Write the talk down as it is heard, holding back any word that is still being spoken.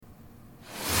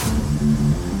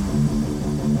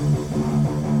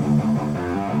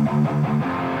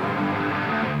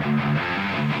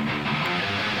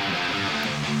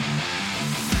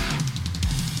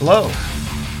Hello,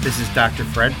 this is Dr.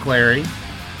 Fred Clary,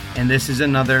 and this is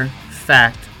another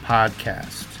Fact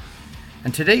Podcast.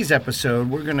 In today's episode,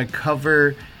 we're going to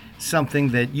cover something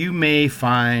that you may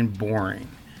find boring,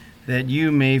 that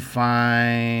you may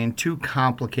find too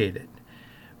complicated,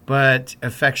 but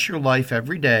affects your life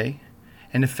every day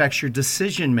and affects your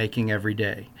decision-making every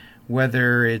day,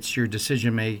 whether it's your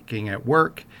decision-making at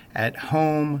work, at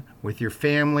home, with your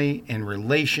family, in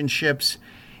relationships,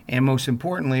 and most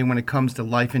importantly, when it comes to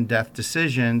life and death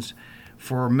decisions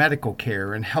for medical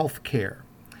care and health care.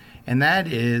 And that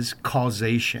is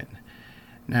causation.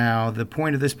 Now, the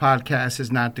point of this podcast is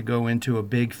not to go into a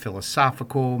big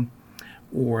philosophical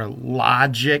or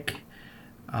logic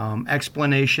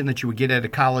explanation that you would get at a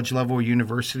college level or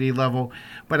university level,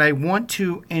 but I want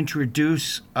to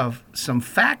introduce some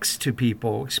facts to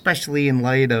people, especially in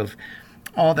light of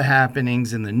all the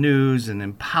happenings in the news and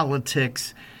in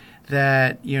politics,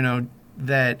 that,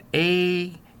 that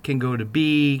A can go to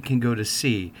B, can go to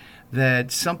C,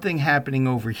 that something happening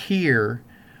over here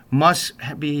must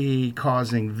be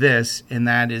causing this, and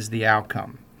that is the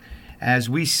outcome. As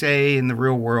we say in the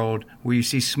real world, where you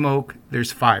see smoke,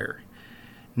 there's fire.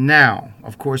 Now,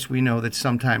 of course, we know that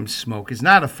sometimes smoke is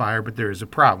not a fire, but there is a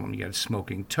problem. You got a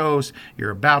smoking toast,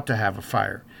 you're about to have a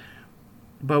fire.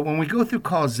 But when we go through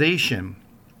causation,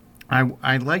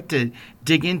 I'd like to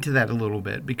dig into that a little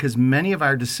bit because many of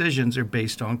our decisions are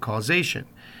based on causation.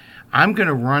 I'm going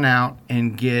to run out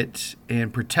and get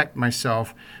and protect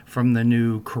myself from the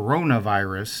new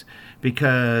coronavirus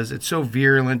because it's so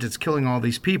virulent, it's killing all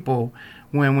these people.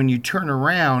 When you turn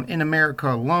around, in America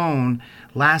alone,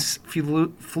 last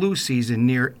flu season,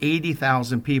 near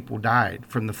 80,000 people died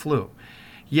from the flu.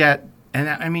 Yet, and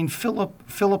I mean, fill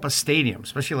up a stadium,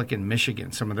 especially like in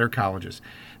Michigan, some of their colleges.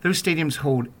 Those stadiums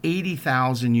hold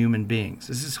 80,000 human beings.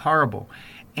 This is horrible.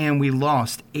 And we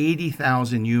lost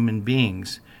 80,000 human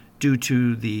beings due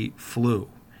to the flu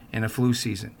in a flu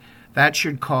season. That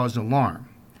should cause alarm.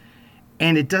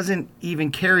 And it doesn't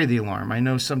even carry the alarm. I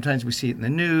know sometimes we see it in the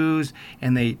news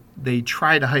and they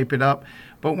try to hype it up.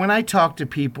 But when I talk to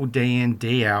people day in,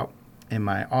 day out, in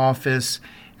my office,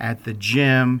 at the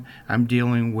gym, I'm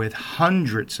dealing with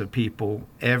hundreds of people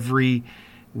every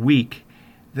week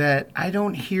that I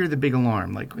don't hear the big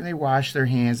alarm. Like when they wash their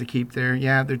hands,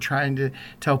 they're trying to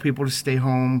tell people to stay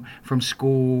home from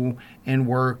school and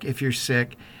work if you're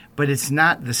sick. But it's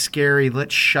not the scary,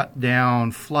 let's shut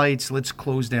down flights, let's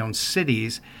close down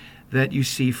cities that you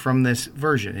see from this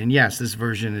version. And yes, this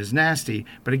version is nasty,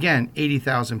 but again,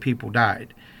 80,000 people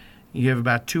died. You have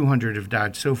about 200 have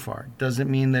died so far.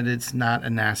 Doesn't mean that it's not a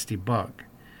nasty bug.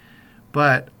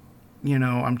 But,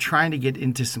 I'm trying to get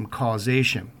into some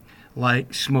causation,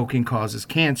 like smoking causes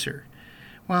cancer.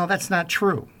 Well, that's not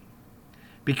true.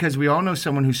 Because we all know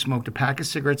someone who smoked a pack of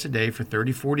cigarettes a day for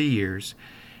 30, 40 years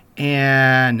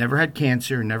and never had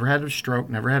cancer, never had a stroke,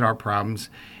 never had heart problems,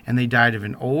 and they died of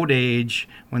an old age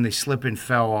when they slipped and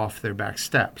fell off their back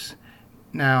steps.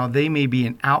 Now, they may be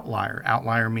an outlier.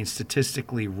 Outlier means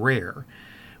statistically rare,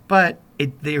 but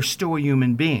they are still a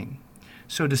human being.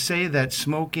 So to say that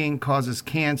smoking causes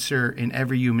cancer in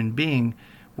every human being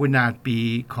would not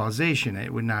be causation.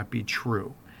 It would not be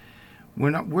true.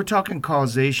 We're talking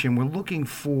causation. We're looking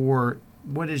for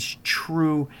what is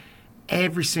true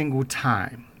every single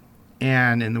time.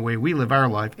 And in the way we live our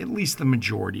life, at least the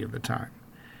majority of the time.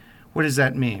 What does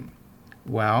that mean?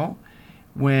 Well,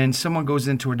 when someone goes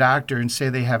into a doctor and say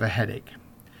they have a headache,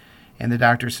 and the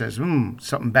doctor says,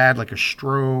 something bad like a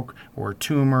stroke or a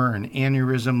tumor, an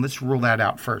aneurysm, let's rule that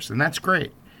out first. And that's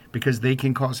great because they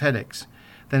can cause headaches.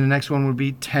 Then the next one would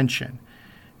be tension,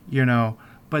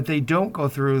 but they don't go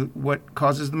through what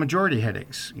causes the majority of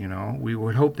headaches. We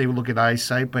would hope they would look at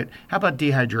eyesight, but how about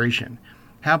dehydration?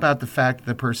 How about the fact that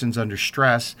the person's under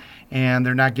stress and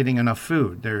they're not getting enough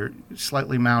food? They're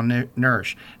slightly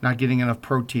malnourished, not getting enough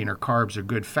protein or carbs or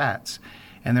good fats,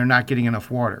 and they're not getting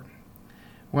enough water.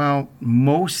 Well,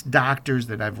 most doctors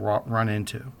that I've run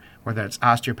into, whether it's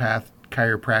osteopath,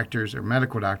 chiropractors, or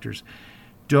medical doctors,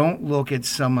 don't look at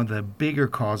some of the bigger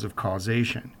cause of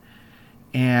causation.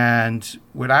 And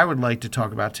what I would like to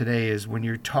talk about today is when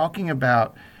you're talking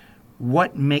about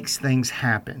what makes things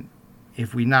happen,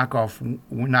 if we knock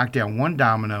down one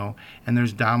domino and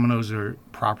those dominoes are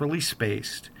properly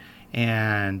spaced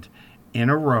and in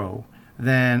a row,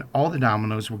 then all the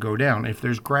dominoes will go down if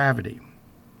there's gravity.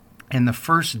 And the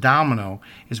first domino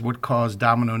is what caused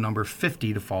domino number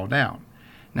 50 to fall down.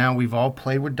 Now, we've all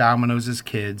played with dominoes as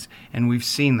kids, and we've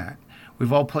seen that.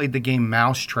 We've all played the game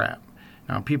Mousetrap.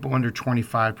 Now, people under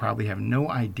 25 probably have no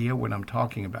idea what I'm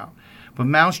talking about. But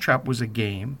Mousetrap was a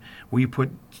game where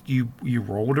you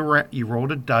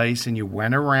rolled a dice and you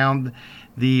went around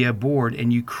the board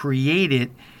and you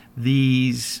created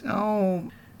these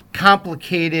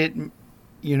complicated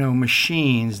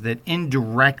machines that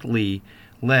indirectly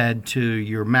led to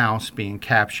your mouse being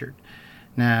captured.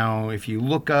 Now, if you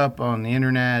look up on the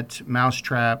internet,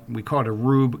 Mousetrap, we call it a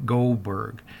Rube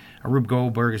Goldberg. A Rube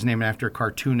Goldberg is named after a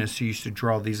cartoonist who used to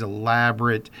draw these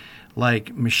elaborate,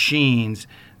 machines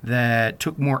that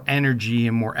took more energy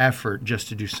and more effort just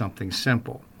to do something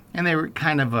simple. And they were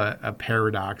kind of a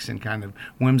paradox and kind of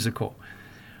whimsical.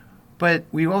 But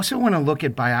we also want to look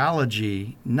at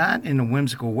biology, not in a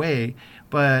whimsical way,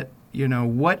 but,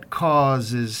 what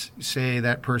causes, say,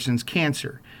 that person's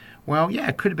cancer? Well, yeah,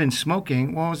 it could have been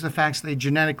smoking. What was the facts they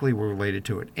genetically were related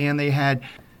to it? And they had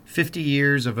 50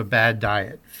 years of a bad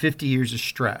diet, 50 years of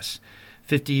stress,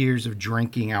 50 years of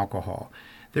drinking alcohol.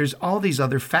 There's all these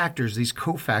other factors, these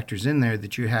cofactors in there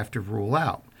that you have to rule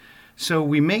out. So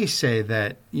we may say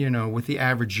that, with the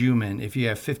average human, if you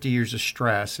have 50 years of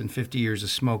stress and 50 years of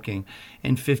smoking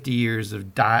and 50 years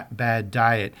of bad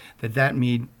diet, that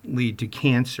may lead to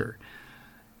cancer.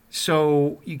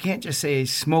 So you can't just say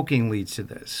smoking leads to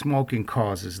this. Smoking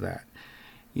causes that.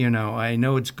 I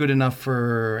know it's good enough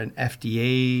for an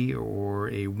FDA or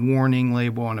a warning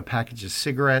label on a package of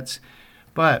cigarettes,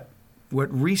 but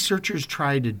what researchers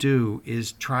try to do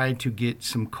is try to get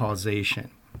some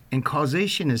causation. And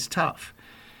causation is tough.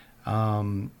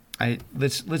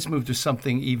 Let's move to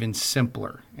something even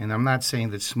simpler. And I'm not saying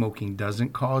that smoking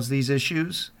doesn't cause these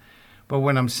issues, but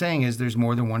what I'm saying is there's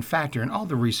more than one factor, and all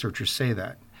the researchers say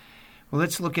that. Well,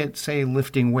 let's look at, say,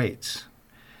 lifting weights.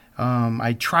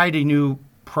 I tried a new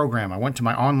program. I went to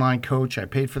my online coach. I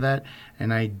paid for that.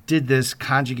 And I did this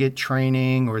conjugate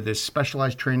training or this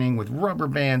specialized training with rubber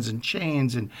bands and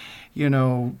chains and,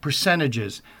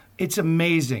 percentages. It's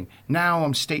amazing. Now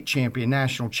I'm state champion,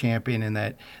 national champion. And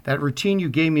that routine you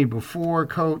gave me before,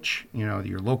 coach,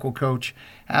 your local coach,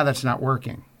 that's not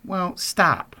working. Well,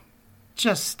 stop.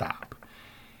 Just stop.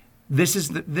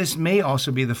 This may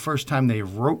also be the first time they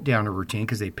wrote down a routine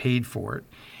because they paid for it.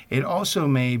 It also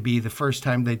may be the first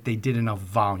time that they did enough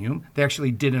volume. They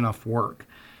actually did enough work.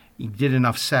 You did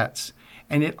enough sets.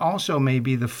 And it also may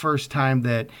be the first time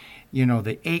that,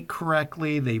 they ate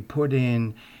correctly. They put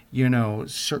in, a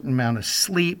certain amount of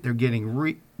sleep. They're getting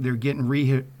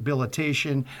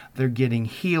rehabilitation. They're getting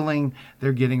healing.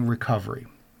 They're getting recovery.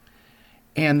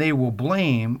 And they will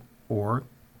blame or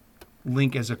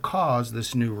link as a cause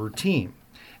this new routine.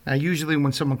 Now, usually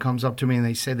when someone comes up to me and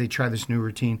they say they try this new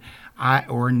routine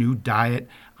or a new diet,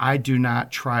 I do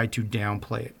not try to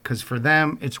downplay it because for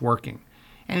them, it's working.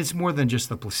 And it's more than just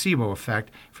the placebo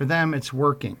effect. For them, it's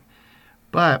working.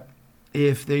 But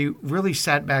if they really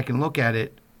sat back and look at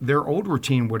it, their old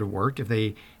routine would have worked if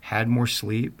they had more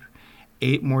sleep,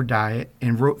 ate more diet,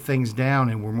 and wrote things down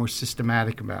and were more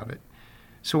systematic about it.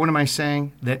 So what am I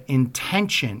saying? That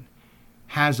intention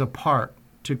has a part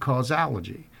to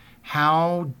causality.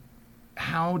 How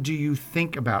do you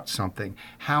think about something?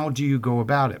 How do you go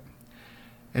about it?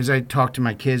 As I talk to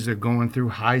my kids, they're going through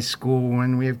high school,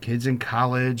 and we have kids in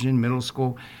college and middle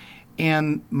school.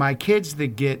 And my kids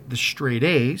that get the straight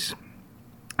A's,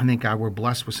 I think we're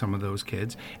blessed with some of those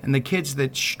kids. And the kids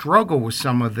that struggle with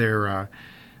some of their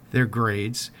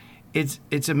grades,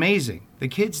 it's amazing. The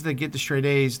kids that get the straight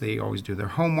A's, they always do their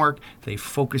homework. They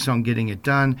focus on getting it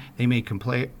done. They may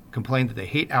complain that they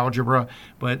hate algebra,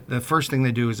 but the first thing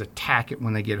they do is attack it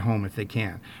when they get home if they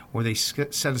can, or they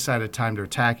set aside a time to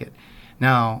attack it.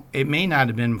 Now, it may not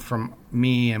have been from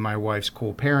me and my wife's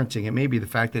co-parenting. It may be the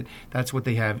fact that that's what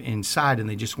they have inside and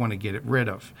they just want to get it rid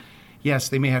of. Yes,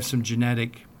 they may have some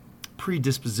genetic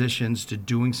predispositions to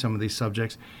doing some of these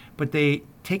subjects, but they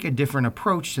take a different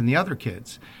approach than the other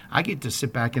kids. I get to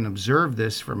sit back and observe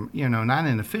this from, not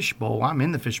in a fishbowl. I'm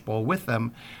in the fishbowl with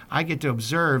them. I get to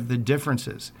observe the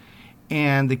differences.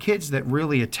 And the kids that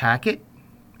really attack it,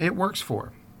 it works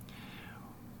for.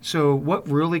 So what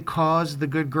really caused the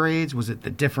good grades? Was it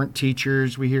the different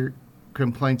teachers we hear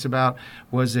complaints about?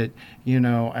 Was it,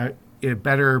 a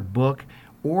better book?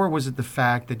 Or was it the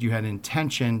fact that you had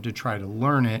intention to try to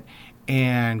learn it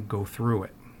and go through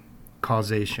it?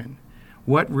 Causation.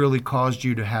 What really caused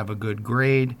you to have a good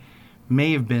grade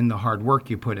may have been the hard work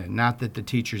you put in, not that the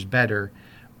teacher's better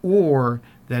or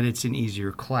that it's an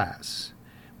easier class.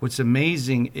 What's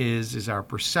amazing is our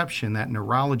perception, that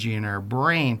neurology in our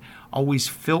brain always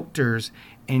filters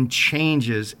and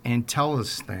changes and tells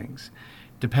us things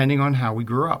depending on how we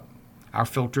grew up. Our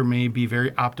filter may be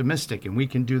very optimistic and we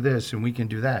can do this and we can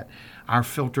do that. Our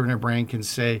filter in our brain can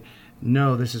say,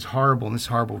 no, this is horrible and this is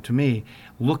horrible to me,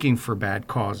 looking for bad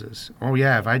causes. Oh,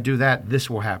 yeah, if I do that, this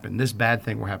will happen. This bad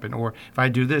thing will happen. Or if I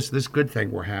do this, this good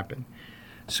thing will happen.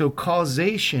 So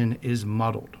causation is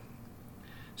muddled.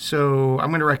 So I'm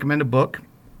going to recommend a book,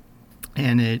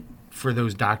 and for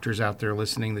those doctors out there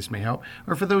listening, this may help.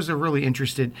 Or for those that are really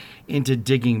interested into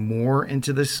digging more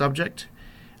into this subject,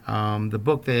 the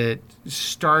book that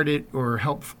started or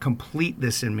helped complete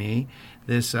this in me,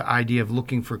 this idea of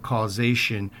looking for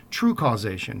causation, true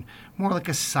causation, more like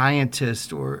a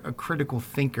scientist or a critical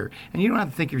thinker. And you don't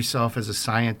have to think of yourself as a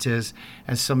scientist,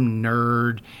 as some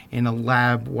nerd in a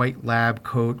white lab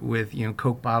coat with,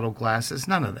 Coke bottle glasses,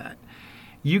 none of that.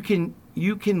 You can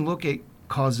look at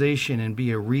causation and be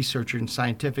a researcher and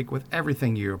scientific with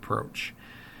everything you approach.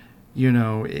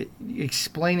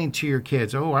 Explaining to your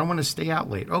kids, oh, I want to stay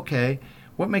out late. Okay,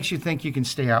 what makes you think you can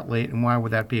stay out late, and why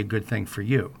would that be a good thing for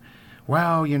you?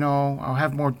 Well, I'll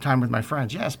have more time with my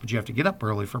friends. Yes, but you have to get up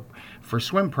early for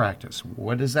swim practice.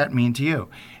 What does that mean to you?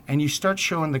 And you start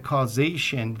showing the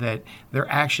causation that their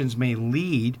actions may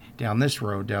lead down this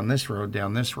road, down this road,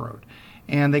 down this road.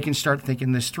 And they can start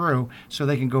thinking this through so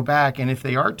they can go back. And if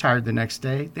they are tired the next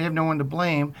day, they have no one to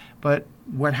blame. But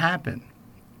what happened?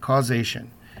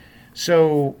 Causation.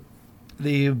 So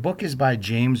the book is by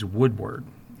James Woodward.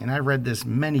 And I read this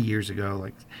many years ago.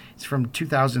 It's from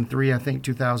 2003, I think,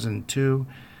 2002.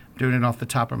 I'm doing it off the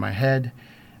top of my head.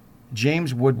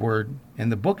 James Woodward,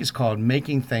 and the book is called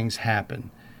Making Things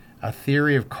Happen, A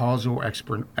Theory of Causal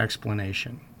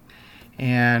Explanation.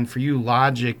 And for you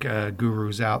logic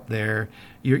gurus out there,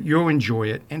 you'll enjoy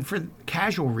it. And for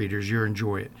casual readers, you'll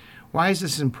enjoy it. Why is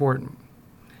this important?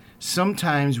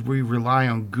 Sometimes we rely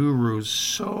on gurus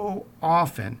so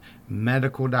often,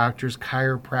 medical doctors,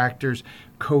 chiropractors,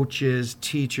 coaches,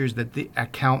 teachers, the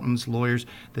accountants, lawyers,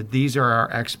 that these are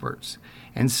our experts.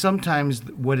 And sometimes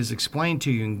what is explained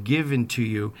to you and given to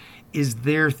you is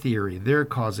their theory, their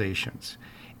causations.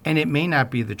 And it may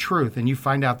not be the truth, and you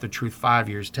find out the truth 5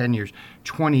 years, 10 years,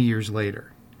 20 years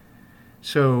later.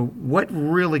 So what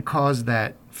really caused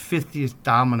that 50th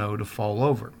domino to fall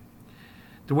over?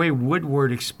 The way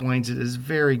Woodward explains it is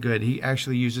very good. He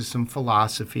actually uses some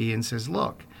philosophy and says,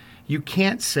 look, you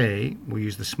can't say, we'll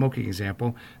use the smoking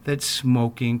example, that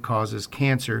smoking causes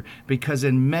cancer, because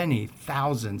in many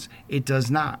thousands it does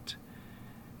not.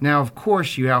 Now, of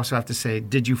course, you also have to say,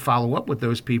 did you follow up with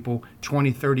those people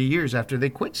 20, 30 years after they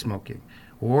quit smoking?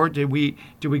 Or did we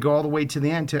go all the way to the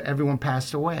end till everyone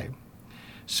passed away?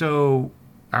 So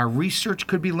our research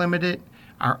could be limited.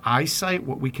 Our eyesight,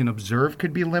 what we can observe,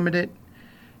 could be limited.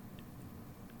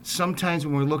 Sometimes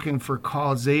when we're looking for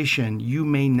causation, you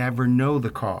may never know the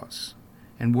cause.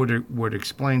 And Wood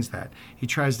explains that. He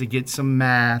tries to get some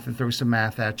math and throw some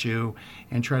math at you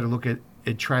and try to look at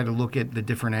the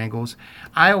different angles.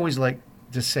 I always like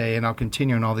to say, and I'll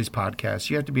continue on all these podcasts,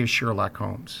 you have to be a Sherlock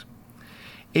Holmes.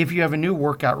 If you have a new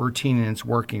workout routine and it's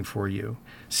working for you,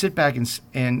 sit back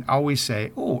and always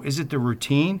say, oh, is it the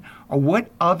routine? Or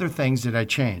what other things did I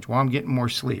change? Well, I'm getting more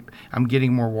sleep. I'm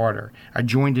getting more water. I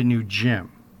joined a new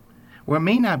gym. Well, it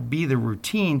may not be the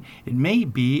routine. It may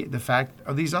be the fact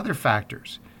of these other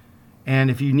factors. And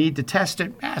if you need to test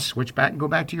it, switch back and go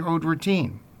back to your old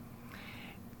routine.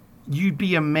 You'd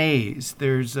be amazed.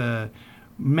 There's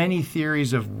many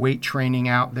theories of weight training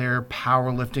out there,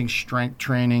 powerlifting, strength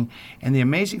training. And the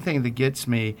amazing thing that gets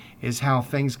me is how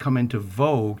things come into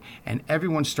vogue and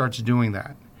everyone starts doing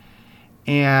that.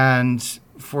 And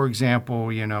for example,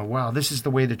 wow, this is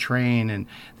the way to train and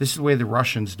this is the way the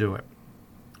Russians do it.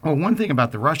 Well, one thing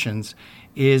about the Russians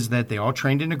is that they all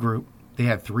trained in a group. They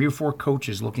had 3 or 4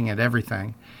 coaches looking at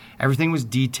everything. Everything was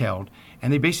detailed,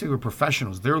 and they basically were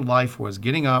professionals. Their life was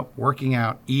getting up, working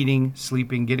out, eating,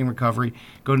 sleeping, getting recovery,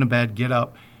 going to bed, get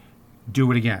up,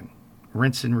 do it again,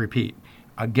 rinse and repeat,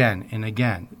 again and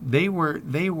again. They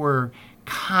were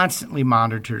constantly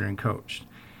monitored and coached.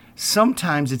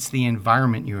 Sometimes it's the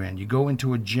environment you're in. You go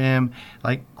into a gym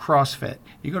like CrossFit.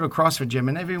 You go to a CrossFit gym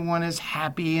and everyone is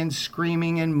happy and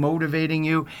screaming and motivating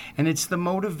you, and it's the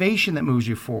motivation that moves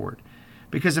you forward.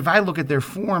 Because if I look at their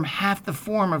form, half the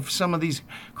form of some of these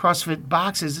CrossFit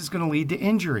boxes is going to lead to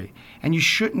injury, and you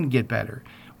shouldn't get better.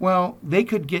 Well, they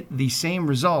could get the same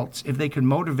results if they could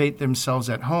motivate themselves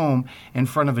at home in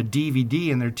front of a DVD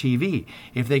in their TV.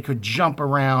 If they could jump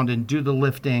around and do the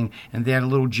lifting, and they had a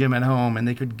little gym at home, and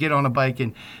they could get on a bike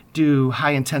and do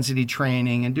high-intensity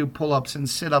training and do pull-ups and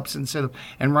sit-ups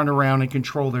and run around and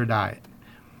control their diet.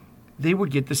 They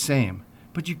would get the same.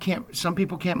 But you can't, some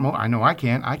people can't, I know I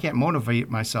can't motivate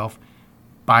myself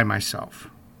by myself.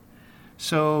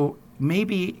 So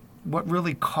maybe what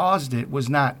really caused it was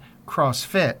not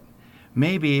CrossFit,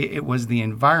 Maybe it was the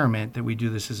environment that we do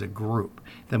this as a group,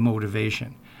 the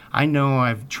motivation. I know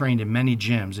I've trained in many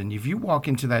gyms, and if you walk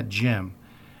into that gym,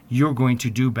 you're going to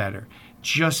do better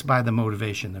just by the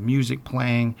motivation, the music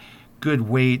playing, good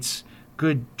weights,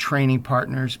 good training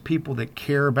partners, people that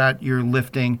care about your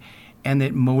lifting and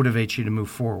that motivate you to move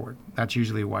forward. That's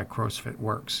usually why CrossFit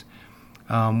works.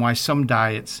 Why some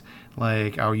diets,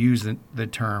 like I'll use the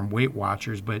term Weight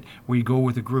Watchers, but where you go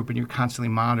with a group and you're constantly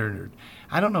monitored.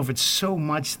 I don't know if it's so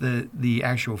much the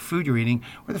actual food you're eating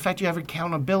or the fact you have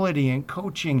accountability and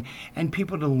coaching and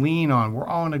people to lean on. We're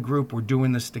all in a group. We're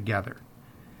doing this together.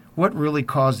 What really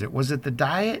caused it? Was it the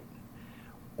diet,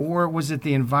 or was it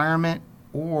the environment,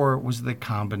 or was it the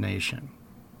combination?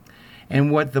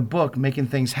 And what the book, Making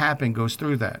Things Happen, goes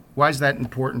through that. Why is that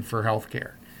important for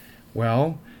healthcare?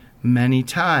 Well, many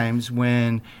times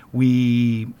when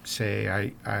we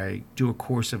say, I do a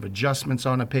course of adjustments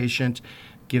on a patient,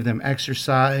 give them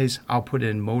exercise, I'll put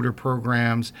in motor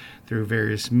programs through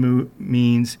various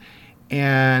means,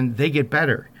 and they get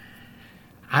better.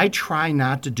 I try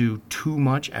not to do too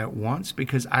much at once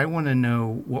because I want to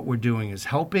know what we're doing is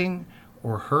helping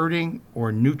or hurting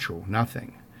or neutral,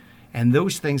 nothing. And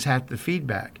those things have the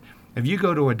feedback. If you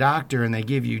go to a doctor and they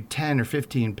give you 10 or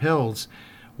 15 pills,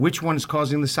 which one is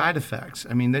causing the side effects?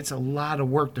 I mean, that's a lot of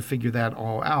work to figure that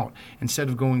all out instead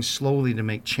of going slowly to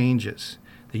make changes.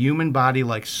 The human body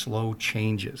likes slow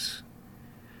changes.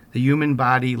 The human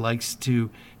body likes to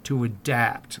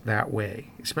adapt that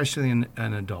way, especially in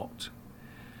an adult.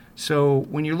 So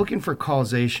when you're looking for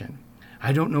causation,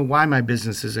 I don't know why my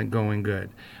business isn't going good.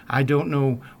 I don't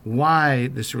know why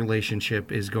this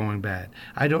relationship is going bad.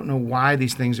 I don't know why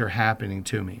these things are happening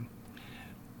to me.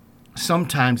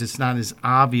 Sometimes it's not as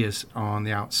obvious on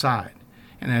the outside.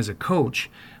 And as a coach,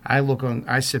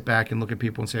 I sit back and look at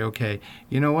people and say, okay,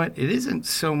 you know what? It isn't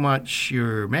so much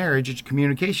your marriage, it's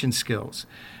communication skills.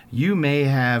 You may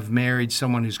have married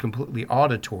someone who's completely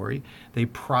auditory. They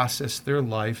process their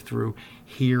life through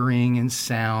hearing and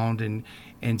sound and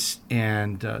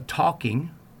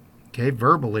talking, okay,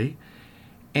 verbally.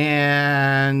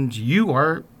 And you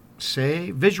are,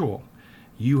 say, visual.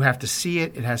 You have to see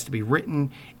it. It has to be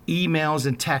written. Emails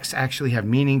and texts actually have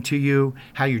meaning to you.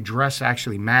 How you dress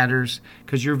actually matters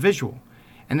because you're visual.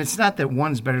 And it's not that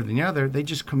one's better than the other. They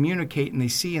just communicate and they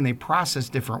see and they process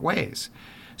different ways.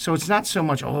 So it's not so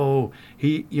much,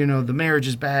 the marriage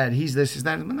is bad. He's this, he's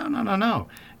that. No.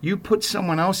 You put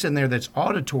someone else in there that's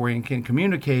auditory and can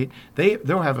communicate,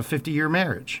 they'll have a 50-year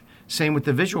marriage. Same with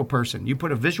the visual person. You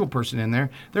put a visual person in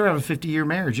there, they'll have a 50-year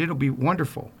marriage. It'll be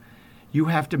wonderful. You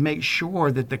have to make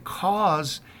sure that the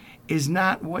cause is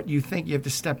not what you think. You have to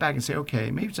step back and say,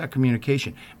 okay, maybe it's not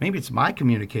communication. Maybe it's my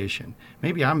communication.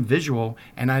 Maybe I'm visual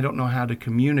and I don't know how to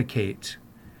communicate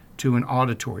to an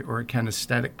auditory or a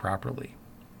kinesthetic properly.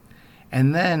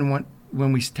 And then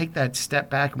when we take that step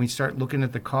back and we start looking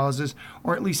at the causes,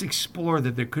 or at least explore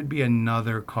that there could be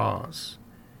another cause,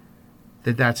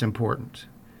 that's important.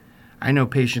 I know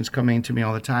patients coming to me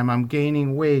all the time, I'm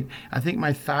gaining weight. I think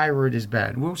my thyroid is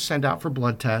bad. We'll send out for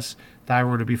blood tests.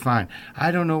 Thyroid will be fine.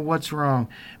 I don't know what's wrong.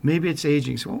 Maybe it's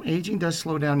aging. So aging does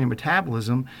slow down your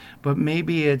metabolism, but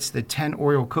maybe it's the 10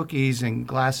 Oreo cookies and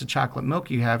glass of chocolate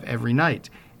milk you have every night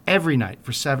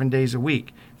for 7 days a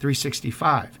week,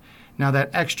 365. Now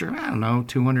that extra,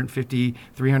 250,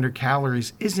 300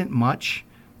 calories isn't much.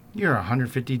 You're a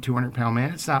 150, 200 pound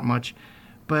man. It's not much,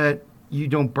 but you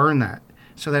don't burn that.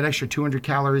 So that extra 200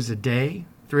 calories a day,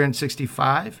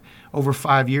 365, over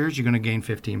 5 years, you're going to gain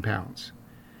 15 pounds.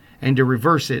 And to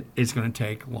reverse it, it's going to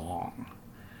take long.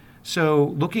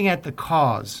 So looking at the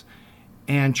cause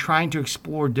and trying to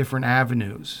explore different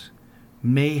avenues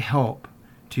may help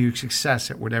to your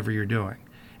success at whatever you're doing.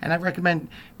 And I recommend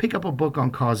pick up a book on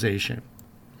causation.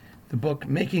 The book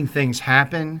Making Things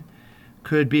Happen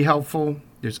could be helpful.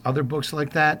 There's other books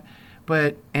like that.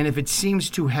 And if it seems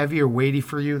too heavy or weighty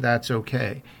for you, that's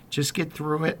okay. Just get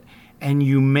through it, and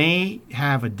you may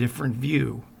have a different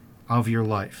view of your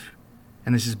life.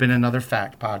 And this has been another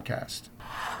Fact Podcast.